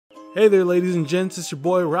Hey there, ladies and gents, it's your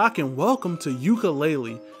boy Rock, and welcome to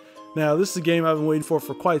Yooka-Laylee. Now, this is a game I've been waiting for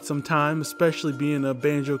quite some time, especially being a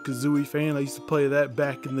Banjo-Kazooie fan. I used to play that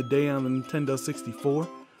back in the day on the Nintendo 64.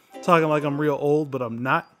 Talking like I'm real old, but I'm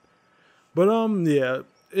not. But, yeah,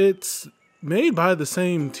 it's made by the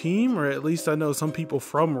same team, or at least I know some people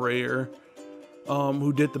from Rare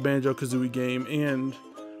who did the Banjo-Kazooie game, and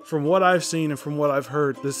from what I've seen and from what I've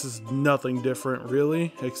heard, this is nothing different,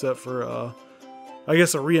 really, except for, I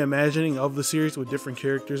guess, a reimagining of the series with different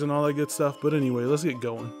characters and all that good stuff. But anyway, let's get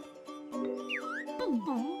going.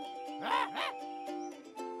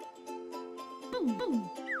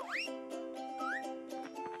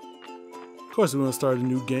 Of course, we want to start a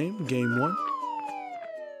new game, Game 1.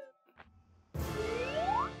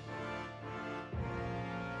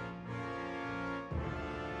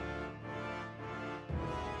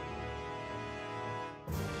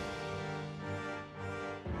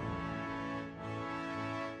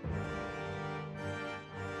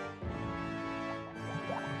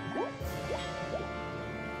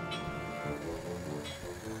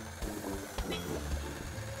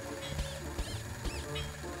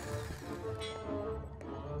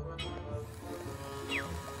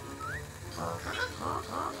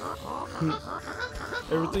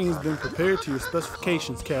 Everything has been prepared to your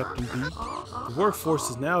specifications, Captain B. The workforce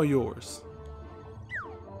is now yours.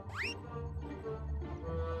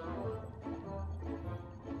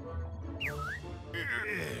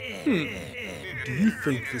 Do you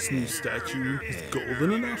think this new statue is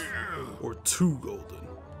golden enough? Or too golden?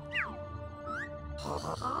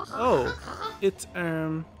 Oh, it's,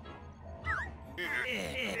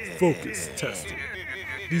 focus testing.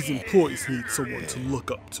 These employees need someone to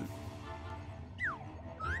look up to.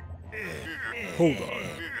 Hold on,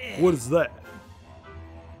 what is that?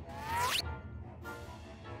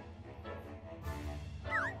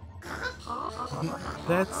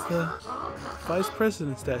 That's the Vice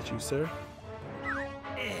President statue, sir.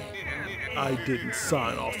 I didn't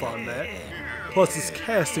sign off on that. Plus, it's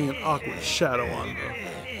casting an awkward shadow on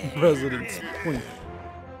the President's point.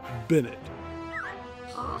 Bennett.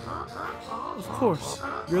 Of course,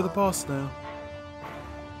 you're the boss now.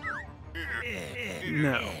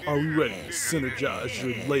 Now, are we ready to synergize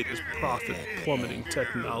your latest profit-plummeting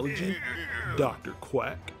technology, Dr.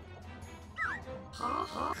 Quack?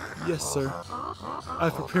 Yes, sir.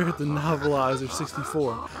 I've prepared the Novelizer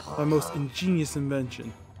 64, my most ingenious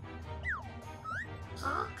invention.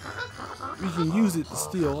 We can use it to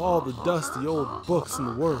steal all the dusty old books in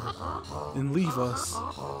the world, and leave us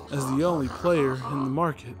as the only player in the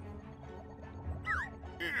market.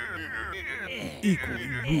 Equally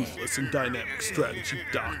ruthless and dynamic strategy,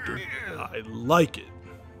 Doctor. I like it.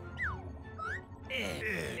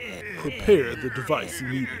 Prepare the device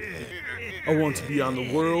immediately. I want to be on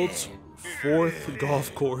the world's 4th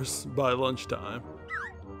golf course by lunchtime.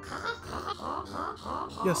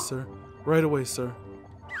 Yes, sir. Right away, sir.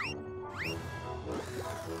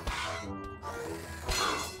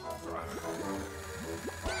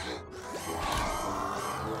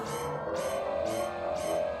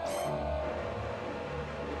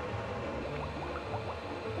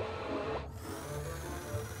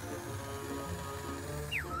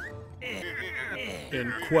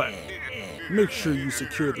 And Quack, make sure you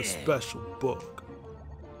secure the special book.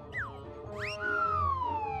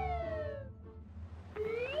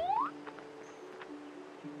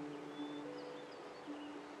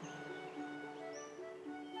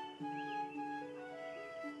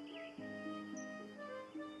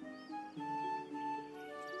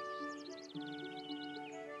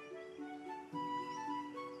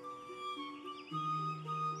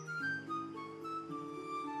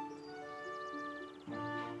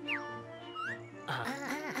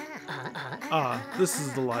 Ah, this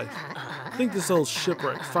is the life. I think this old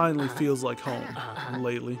shipwreck finally feels like home,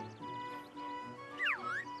 lately.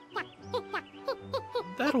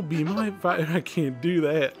 That'll be my I can't do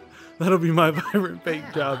that. That'll be my vibrant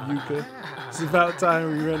paint job, Yooka. It's about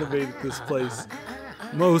time we renovated this place.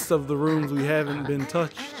 Most of the rooms we haven't been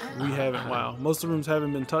touched. Most of the rooms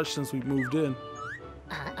haven't been touched since we moved in.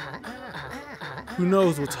 Who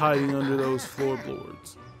knows what's hiding under those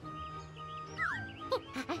floorboards?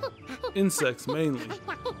 Insects mainly.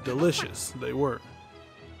 Delicious, they were.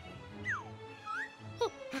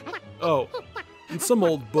 Oh, and some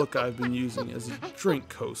old book I've been using as a drink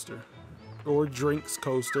coaster. Or drinks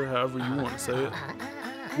coaster, however you want to say it.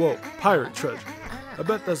 Whoa, pirate treasure. I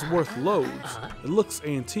bet that's worth loads. It looks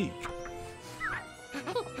antique.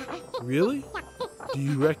 Really? Do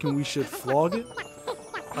you reckon we should flog it?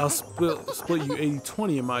 I'll split you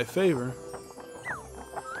 80-20 in my favor.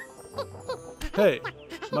 Hey,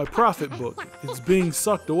 my profit book. It's being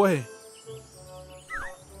sucked away.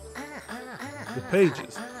 The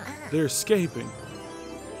pages, they're escaping.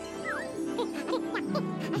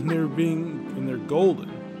 And they're golden.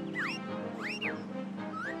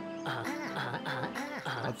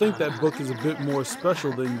 I think that book is a bit more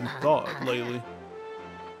special than you thought, Laylee.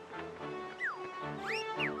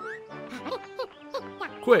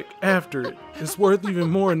 Quick, after it. It's worth even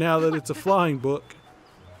more now that it's a flying book.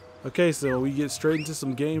 Okay, so we get straight into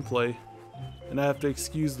some gameplay. And I have to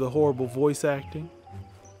excuse the horrible voice acting.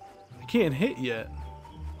 I can't hit yet.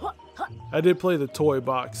 I did play the toy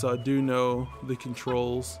box, so I do know the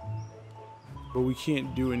controls. But we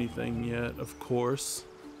can't do anything yet, of course.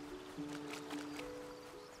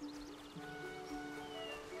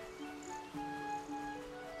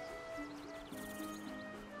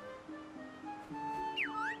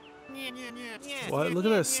 What? Look at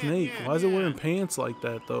that snake. Why is it wearing pants like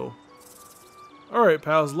that, though? Alright,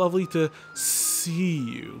 pals. Lovely to see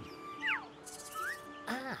you.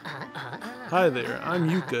 Hi there. I'm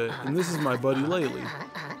Yooka, and this is my buddy Laylee.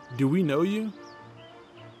 Do we know you?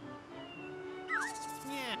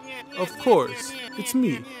 Of course. It's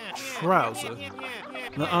me, Trowzer,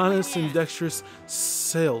 the honest and dexterous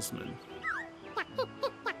salesman.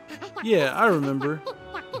 Yeah, I remember.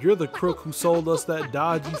 You're the crook who sold us that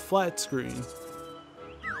dodgy flat screen.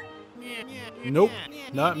 Nope,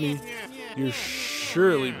 not me. You're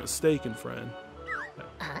surely mistaken, friend.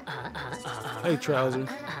 Hey, Trowzer.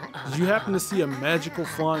 Did you happen to see a magical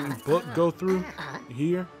flying book go through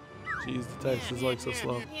here? Jeez, the text is like so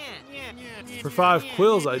slow. For 5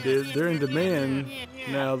 quills I did. They're in demand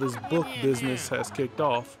now. This book business has kicked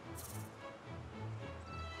off.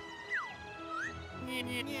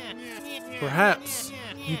 Perhaps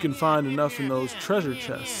you can find enough in those treasure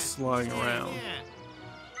chests lying around.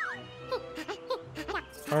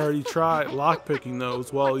 I already tried lockpicking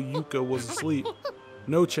those while Yooka was asleep.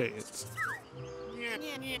 No chance.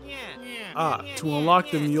 Ah, to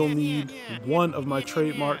unlock them you'll need one of my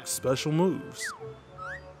trademark special moves.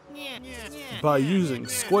 By using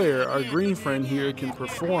Square, our green friend here can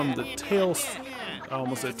perform the tail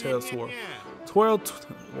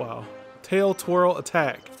twirl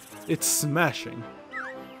attack. It's smashing.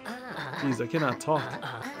 Jeez, I cannot talk.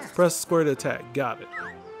 Press square to attack. Got it.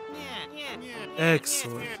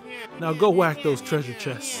 Excellent. Now go whack those treasure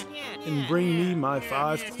chests and bring me my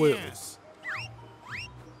 5 quills.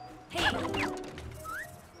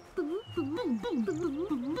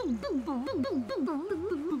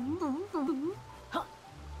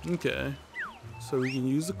 Okay. So we can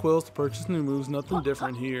use the quills to purchase new moves. Nothing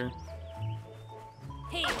different here.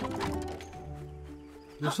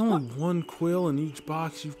 There's only 1 quill in each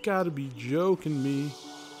box. You've got to be joking me.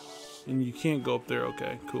 And you can't go up there.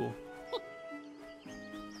 Okay, cool.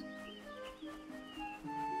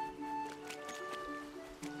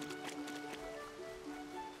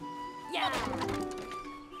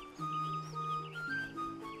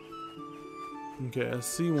 Okay, I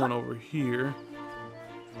see one over here.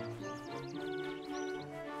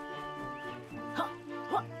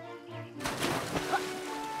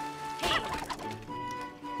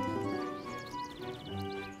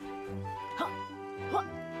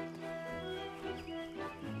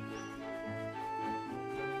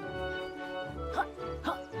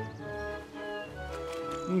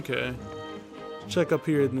 Okay. Check up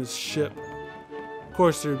here in this ship. Of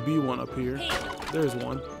course there'd be one up here. There's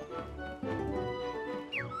one.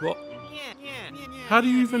 Well, how do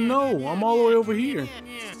you even know? I'm all the way over here.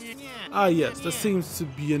 Ah yes, that seems to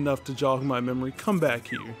be enough to jog my memory. Come back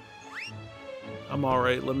here. I'm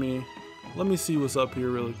alright. Let me see what's up here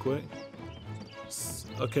really quick.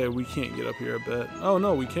 Okay, we can't get up here, I bet. Oh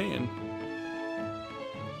no, we can.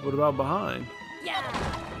 What about behind?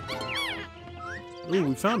 Ooh,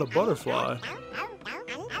 we found a butterfly.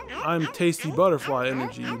 I'm Tasty Butterfly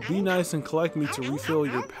Energy. Be nice and collect me to refill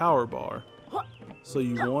your power bar. So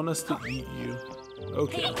you want us to eat you.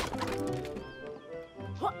 Okay.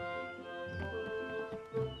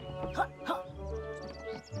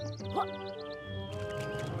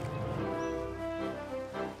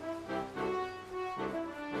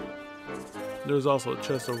 There's also a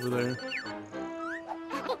chest over there.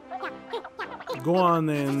 Go on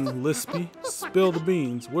then, Lispy. Spill the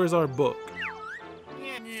beans. Where's our book?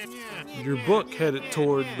 Your book headed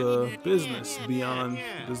toward the business beyond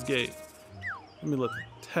this gate. Let me look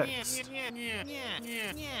at text.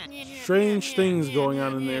 Strange things going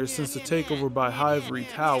on in there since the takeover by Hivory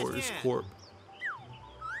Towers Corp.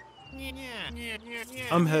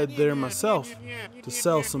 I'm headed there myself to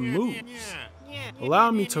sell some moves.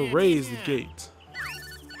 Allow me to raise the gate.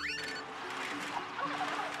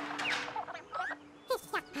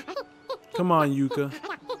 Come on, Yooka.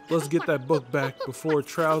 Let's get that book back before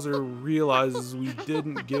Trowzer realizes we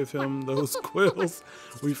didn't give him those quills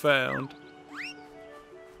we found.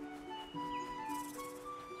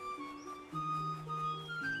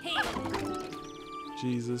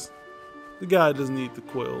 Jesus. The guy doesn't eat the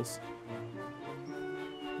quills.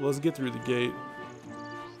 Let's get through the gate.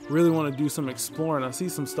 Really want to do some exploring. I see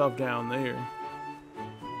some stuff down there.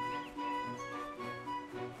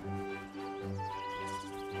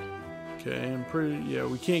 Okay, yeah,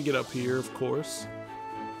 we can't get up here, of course.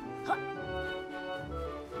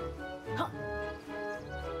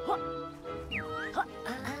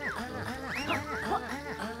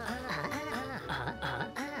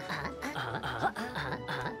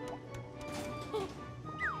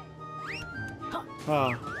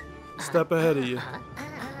 Ah, step ahead of you.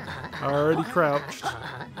 I already crouched.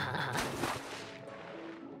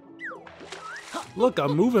 Look,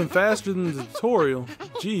 I'm moving faster than the tutorial.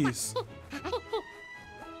 Jeez.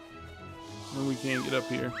 And we can't get up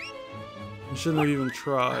here. I shouldn't have even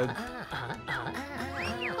tried.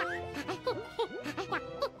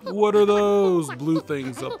 What are those blue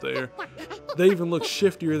things up there? They even look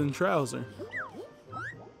shiftier than Trowzer.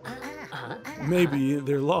 Maybe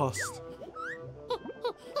they're lost.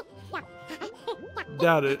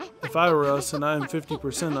 Doubt it. If I were us and I am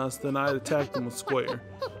 50% us, then I'd attack them with square.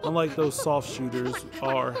 Unlike those soft shooters,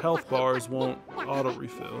 our health bars won't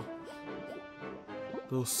auto-refill.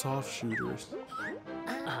 Those soft shooters.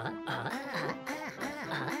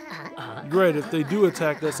 Great, if they do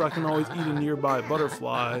attack us, I can always eat a nearby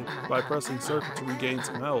butterfly by pressing circle to regain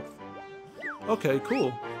some health. Okay,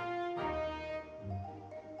 cool.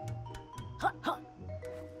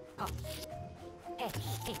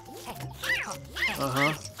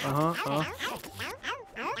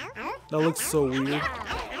 That looks so weird.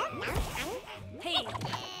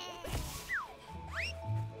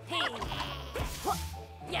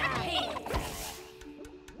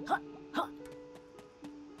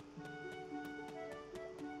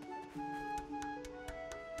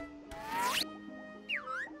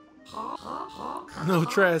 No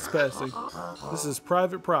trespassing. This is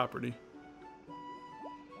private property.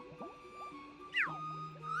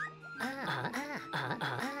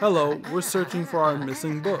 Hello, we're searching for our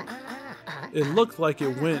missing book. It looked like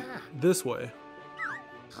it went this way.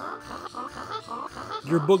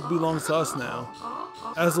 Your book belongs to us now,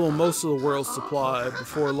 as will most of the world's supply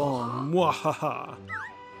before long. Mwahaha.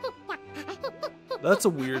 That's a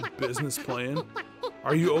weird business plan.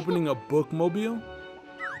 Are you opening a bookmobile?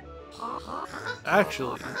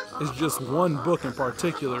 Actually, it's just one book in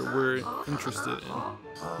particular we're interested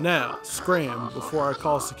in. Now, scram before I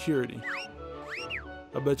call security.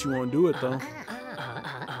 I bet you won't do it though.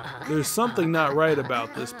 There's something not right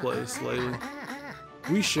about this place, Laylee.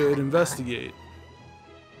 We should investigate.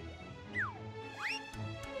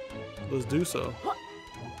 Let's do so.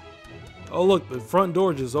 Oh look, the front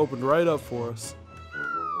door just opened right up for us.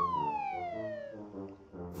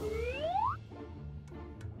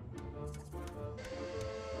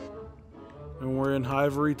 And we're in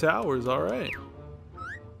Hivory Towers, alright.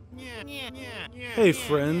 Hey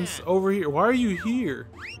friends, over here. Why are you here?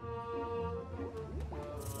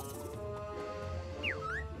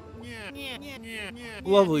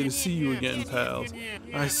 Lovely to see you again, pals.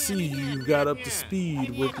 I see you got up to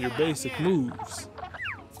speed with your basic moves.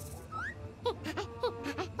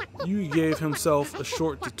 Yooka gave himself a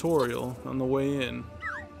short tutorial on the way in.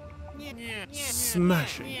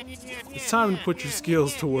 Smashing. It's time to put your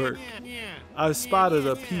skills to work. I've spotted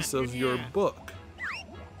a piece of your book.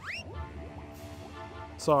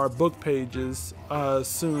 So our book pages, I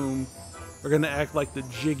assume, are going to act like the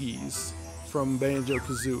Jiggies from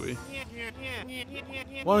Banjo-Kazooie.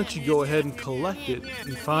 Why don't you go ahead and collect it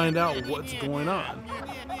and find out what's going on?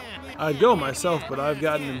 I'd go myself, but I've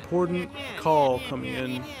got an important call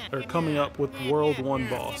coming up with World 1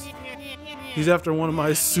 boss. He's after one of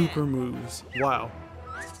my super moves. Wow.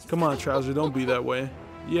 Come on, Trowzer, don't be that way.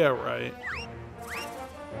 Yeah, right.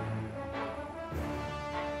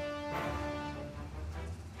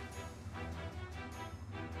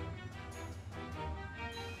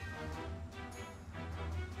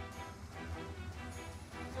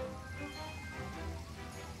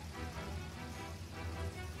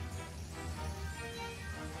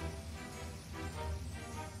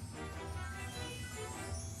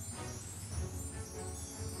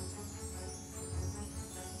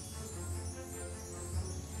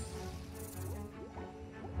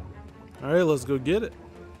 Alright, let's go get it.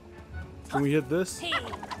 Can we hit this?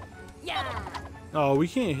 Oh, we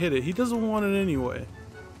can't hit it. He doesn't want it anyway.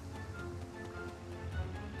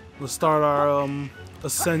 Let's start our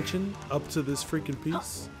ascension up to this freaking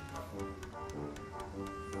piece.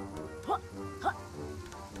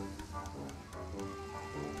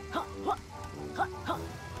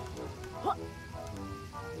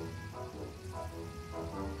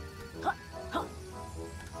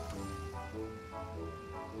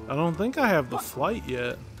 don't think I have the flight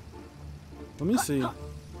yet. Let me see.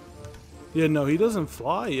 Yeah, no, he doesn't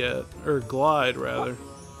fly yet. Or glide, rather.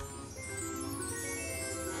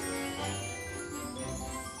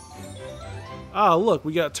 Ah, look,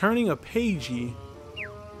 we got turning a pagie.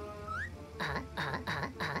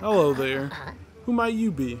 Hello there. Who might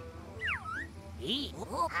you be?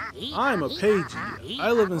 I'm a pagie.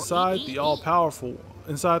 I live inside the all-powerful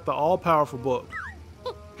book.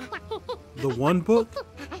 The one book?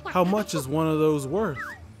 How much is one of those worth?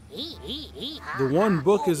 The one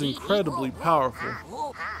book is incredibly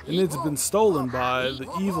powerful, and it's been stolen by the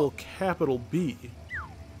evil capital B.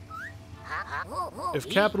 If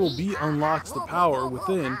capital B unlocks the power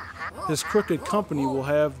within, his crooked company will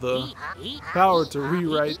have the power to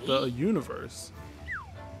rewrite the universe.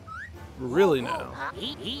 Really now.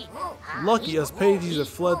 Lucky us Pagies have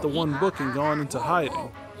fled the one book and gone into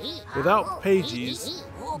hiding. Without Pagies,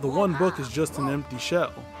 the one book is just an empty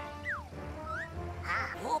shell.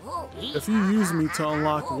 If you use me to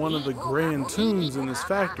unlock one of the grand tombs in this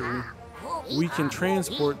factory, we can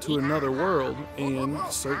transport to another world and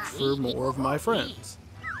search for more of my friends.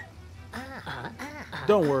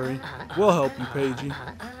 Don't worry, we'll help you, Pagie.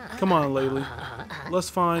 Come on, Laylee. Let's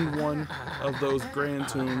find one of those grand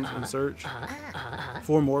tombs and search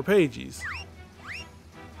for more Pagies.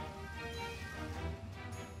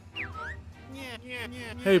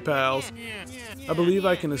 Hey, pals. I believe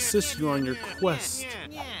I can assist you on your quest.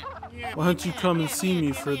 Why don't you come and see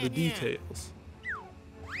me for the details?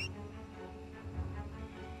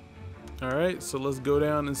 Alright, so let's go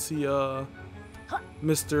down and see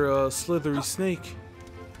Mr. Slithery Snake.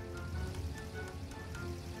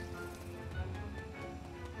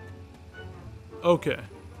 Okay.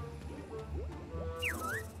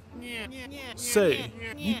 Say,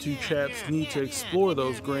 you two chaps need to explore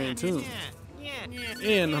those grand tombs.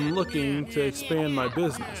 And I'm looking to expand my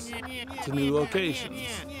business to new locations.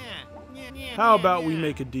 How about we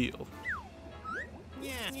make a deal?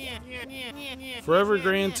 For every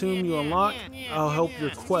grand tomb you unlock, I'll help your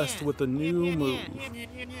quest with a new move.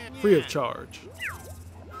 Free of charge.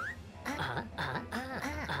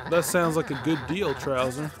 That sounds like a good deal,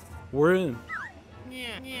 Trowzer. We're in.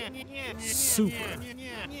 Super.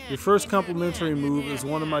 Your first complimentary move is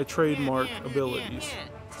one of my trademark abilities.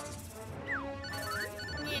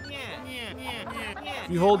 If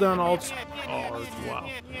you hold down If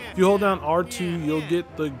you hold down R2, you'll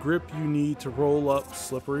get the grip you need to roll up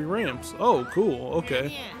slippery ramps. Oh, cool.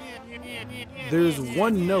 Okay. There's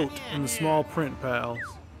one note in the small print, pals.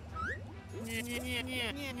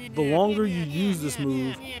 The longer you use this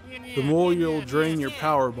move, the more you'll drain your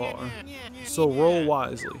power bar. So roll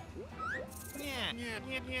wisely.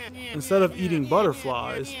 Instead of eating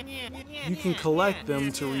butterflies, you can collect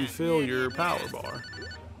them to refill your power bar.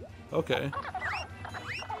 Okay.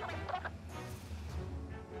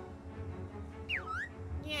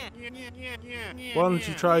 Why don't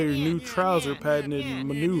you try your new Trowzer patented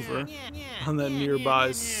maneuver on that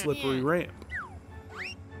nearby slippery ramp?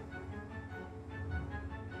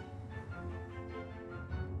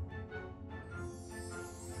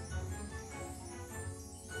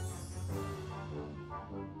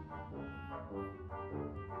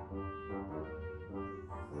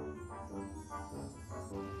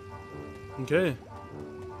 Okay.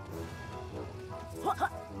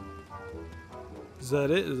 Is that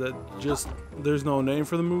it? Is that just, there's no name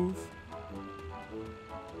for the move?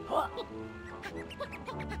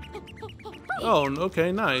 Oh,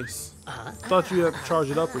 okay, nice. Thought you had to charge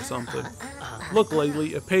it up or something. Look,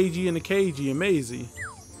 Laylee, a pagie and a cagey, amazing.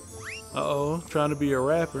 Uh-oh, trying to be a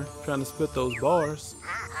rapper, trying to spit those bars.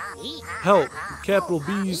 Help, capital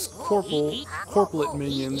B's corporate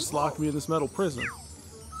minions locked me in this metal prison.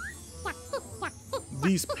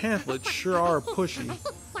 These pamphlets sure are pushy.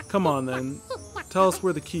 Come on then, tell us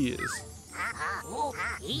where the key is.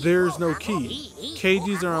 There's no key.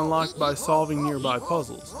 Cages are unlocked by solving nearby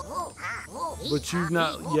puzzles. But you've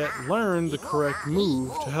not yet learned the correct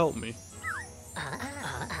move to help me.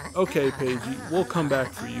 Okay, Pagie, we'll come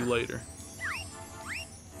back for you later.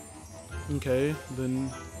 Okay,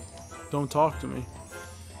 then don't talk to me.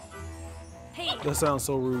 That sounds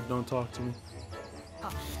so rude, don't talk to me.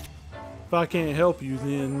 If I can't help you,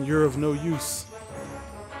 then you're of no use.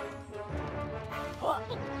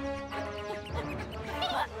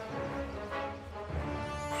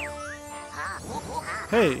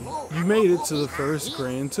 Hey, you made it to the first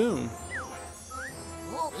Grand Tomb.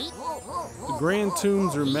 The Grand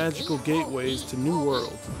Tombs are magical gateways to new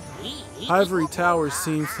worlds. Hivory Towers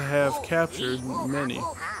seems to have captured many,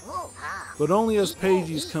 but only us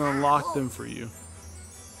Pagies can unlock them for you.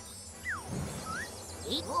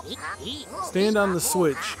 Stand on the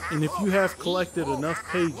switch, and if you have collected enough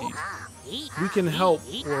pages, we can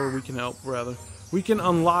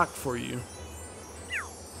unlock for you.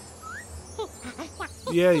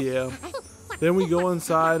 Yeah. Then we go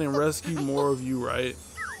inside and rescue more of you, right?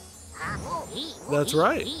 That's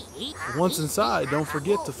right. Once inside, don't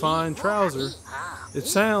forget to find Trowzer. It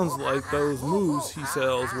sounds like those moves he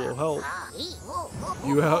sells will help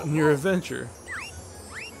you out in your adventure.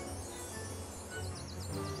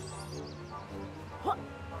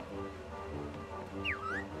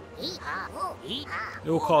 It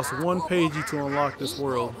will cost 1 pagie to unlock this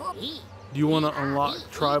world. Do you want to unlock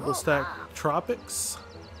Tribal Stack Tropics?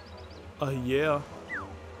 Yeah.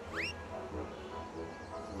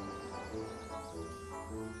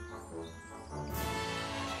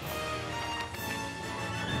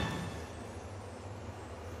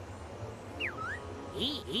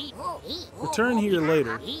 Return here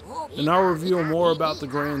later, and I'll reveal more about the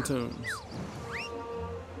Grand Tombs.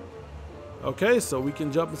 Okay, so we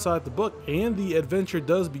can jump inside the book, and the adventure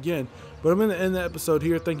does begin. But I'm going to end the episode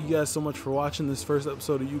here. Thank you guys so much for watching this first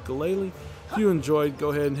episode of Yooka-Laylee. If you enjoyed, go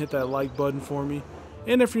ahead and hit that like button for me.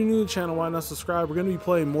 And if you're new to the channel, why not subscribe? We're going to be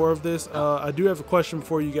playing more of this. I do have a question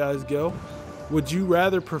before you guys go. Would you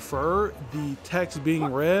rather prefer the text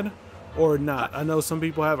being read or not? I know some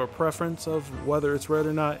people have a preference of whether it's read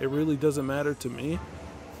or not. It really doesn't matter to me.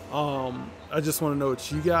 I just want to know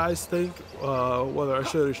what you guys think, whether I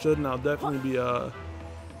should or shouldn't. I'll definitely be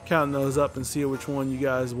counting those up and see which one you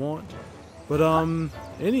guys want. But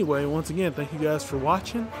anyway, once again, thank you guys for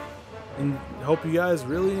watching, and hope you guys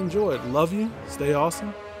really enjoyed. Love you, stay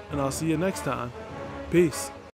awesome, and I'll see you next time. Peace.